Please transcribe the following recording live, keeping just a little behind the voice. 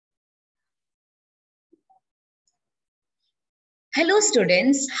Hello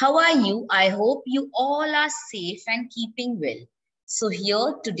students, how are you? I hope you all are safe and keeping well. So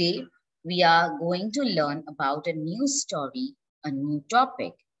here today we are going to learn about a new story, a new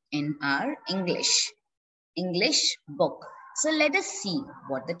topic in our English book. So let us see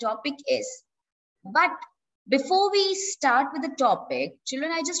what the topic is. But before we start with the topic,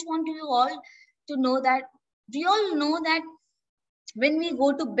 children, I just want you all to know that, do you all know that when we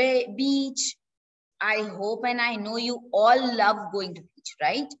go to beach, I hope and I know you all love going to beach,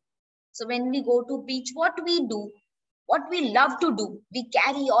 right? So when we go to beach, what we do, what we love to do, we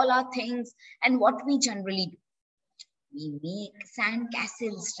carry all our things, and what we generally do, we make sand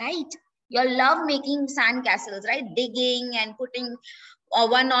castles, right? You love making sand castles, right? Digging and putting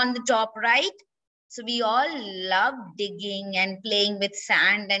one on the top, right? So we all love digging and playing with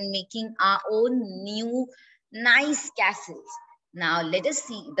sand and making our own new nice castles. Now let us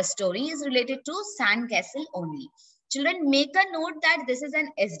see. The story is related to sand castle only. Children, make a note that this is an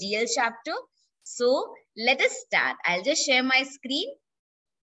SDL chapter. So let us start. I'll just share my screen.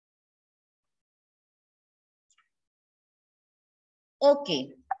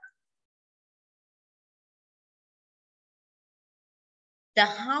 Okay. The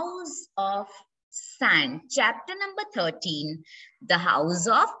House of Sand, chapter number 13, The House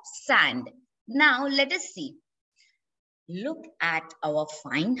of Sand. Now let us see. Look at our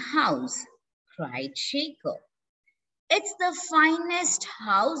fine house, cried Shaker. It's the finest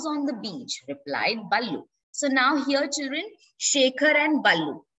house on the beach, replied Baloo. So now here, children, Shaker and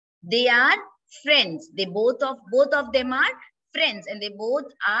Baloo, they are friends. They both of them are friends, and they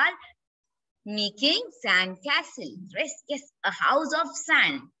both are making sand castle. Yes, a house of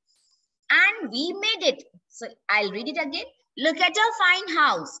sand. And we made it. So I'll read it again. Look at our fine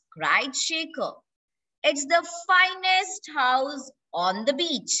house, cried Shaker. It's the finest house on the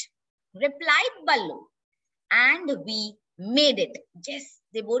beach, replied Baloo. And we made it. Yes,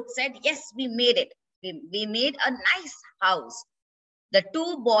 they both said, yes, we made it. We made a nice house. The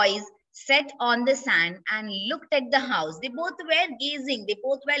two boys sat on the sand and looked at the house. They both were gazing. They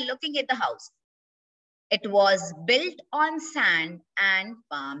both were looking at the house. It was built on sand and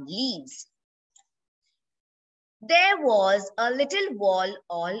palm leaves. There was a little wall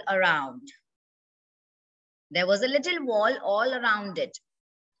all around. There was a little wall all around it,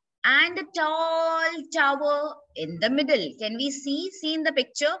 and a tall tower in the middle. Can we see in the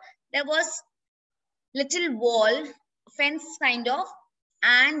picture? There was little wall, fence kind of,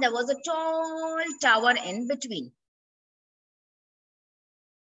 and there was a tall tower in between.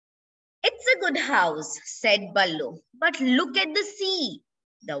 It's a good house, said Baloo, but look at the sea.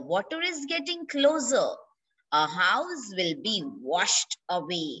 The water is getting closer. Our house will be washed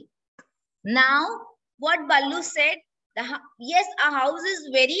away. Now, what Baloo said, yes, our house is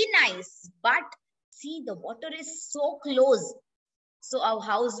very nice, but see, the water is so close. So our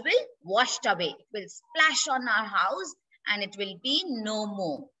house will washed away. It will splash on our house and it will be no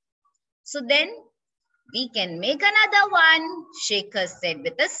more. So then we can make another one, Shaker said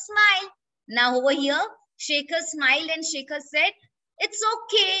with a smile. Now over here, Shaker smiled and Shaker said, it's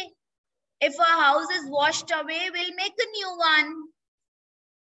okay. If our house is washed away, we'll make a new one.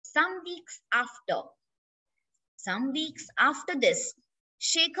 Some weeks after this,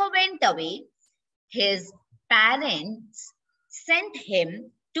 Shaker went away. His parents sent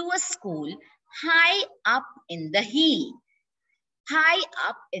him to a school high up in the hills.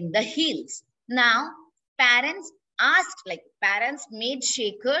 Now, parents made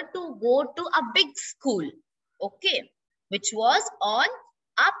Shaker to go to a big school, okay, which was on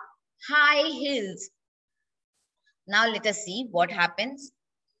up high hills. Now, let us see what happens.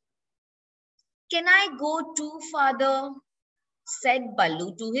 Can I go too, father? Said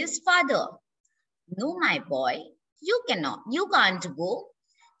Baloo to his father. No, my boy, you can't go.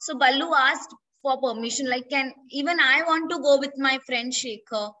 So Baloo asked for permission, can even I want to go with my friend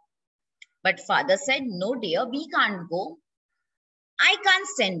Shaker? But father said, no dear, we can't go. I can't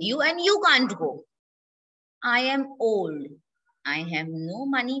send you and you can't go. I am old. I have no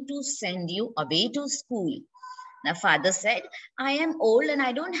money to send you away to school. The father said, I am old and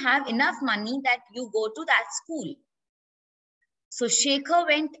I don't have enough money that you go to that school. So Shaker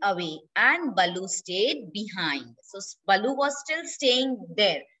went away and Baloo stayed behind. So Baloo was still staying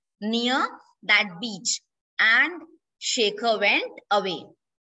there near that beach and Shaker went away.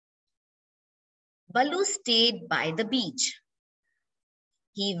 Baloo stayed by the beach.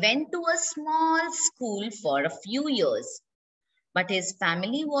 He went to a small school for a few years, but his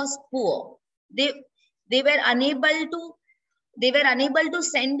family was poor. They were unable to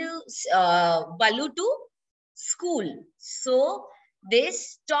send Baloo to school. So they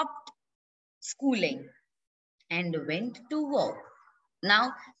stopped schooling. and went to work.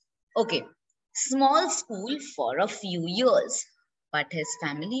 Now, okay, small school for a few years, but his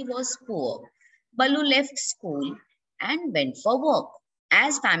family was poor. Baloo left school and went for work.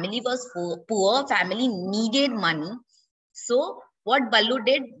 As family was poor, family needed money. So what Baloo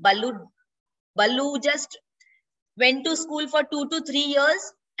did, Baloo just went to school for 2 to 3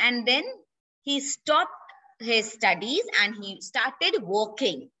 years and then he stopped his studies and he started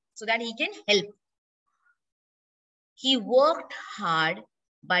working so that he can help. He worked hard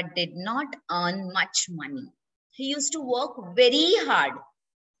but did not earn much money. He used to work very hard,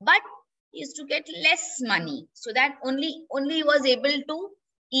 but he used to get less money so that only he was able to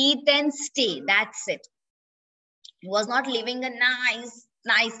eat and stay. That's it. He was not living a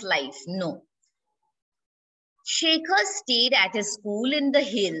nice life. No. Shekhar stayed at a school in the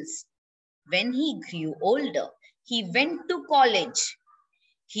hills. When he grew older, he went to college.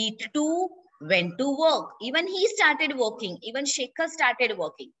 He too went to work. Even he started working. Even Shekhar started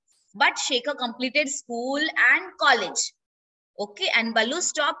working. But Shekhar completed school and college. Okay, and Baloo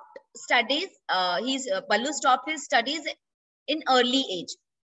stopped studies. Baloo stopped his studies in early age.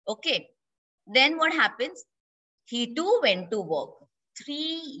 Okay, then what happens? He too went to work. 3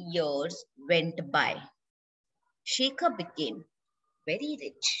 years went by. Shekhar became very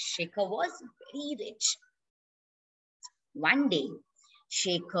rich. Shekhar was very rich. One day,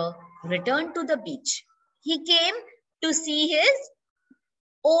 Shekhar returned to the beach. He came to see his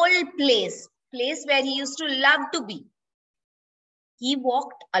old place where he used to love to be. He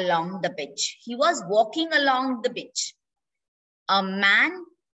walked along the beach. He was walking along the beach. A man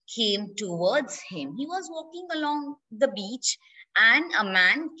came towards him. He was walking along the beach and a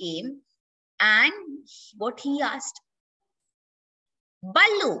man came and what he asked?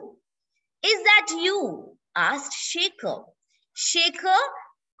 Baloo, is that you? Asked Shekhar. Shekhar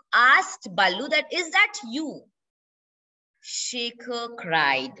asked Baloo that, is that you? Shekhar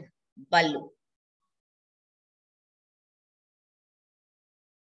cried, Baloo.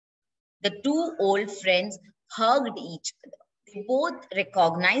 The two old friends hugged each other. They both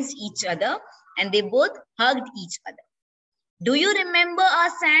recognized each other and they both hugged each other. Do you remember our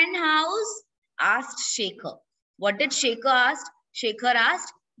sand house? Asked Shekhar. What did Shekhar ask? Shekhar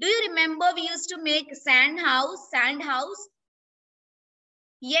asked, do you remember we used to make sand house?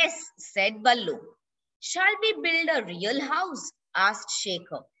 Yes, said Baloo. Shall we build a real house? Asked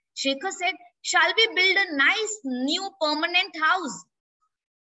Shekhar. Shekhar said, shall we build a nice new permanent house?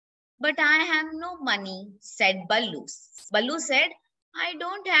 But I have no money, said Baloo. Baloo said, I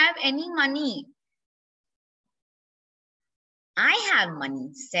don't have any money. I have money,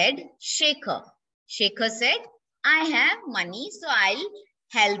 said Shekhar. Shekhar said, I have money, so I'll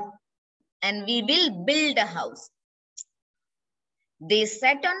help and we will build a house. They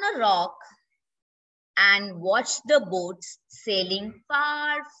sat on a rock and watched the boats sailing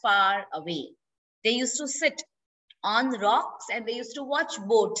far, far away. They used to sit on rocks and they used to watch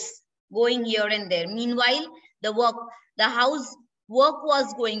boats going here and there. Meanwhile, the house work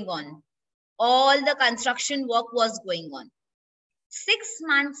was going on. All the construction work was going on. 6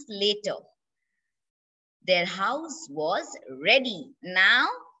 months later, their house was ready. Now,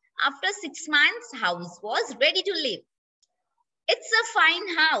 after 6 months, house was ready to live. It's a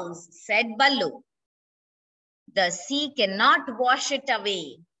fine house, said Baloo. The sea cannot wash it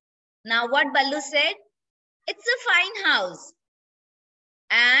away. Now what Baloo said? It's a fine house.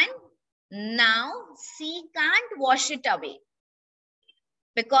 And now sea can't wash it away.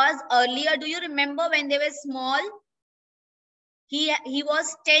 Because earlier, do you remember when they were small? He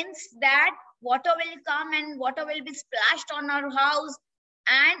was tense that water will come and water will be splashed on our house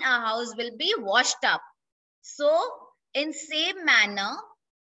and our house will be washed up. So in same manner,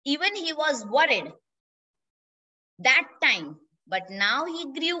 even he was worried that time. But now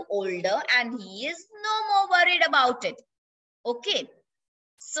he grew older and he is no more worried about it. Okay.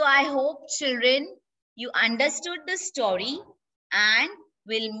 So I hope children, you understood the story and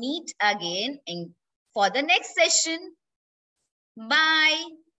we'll meet again for the next session. Bye.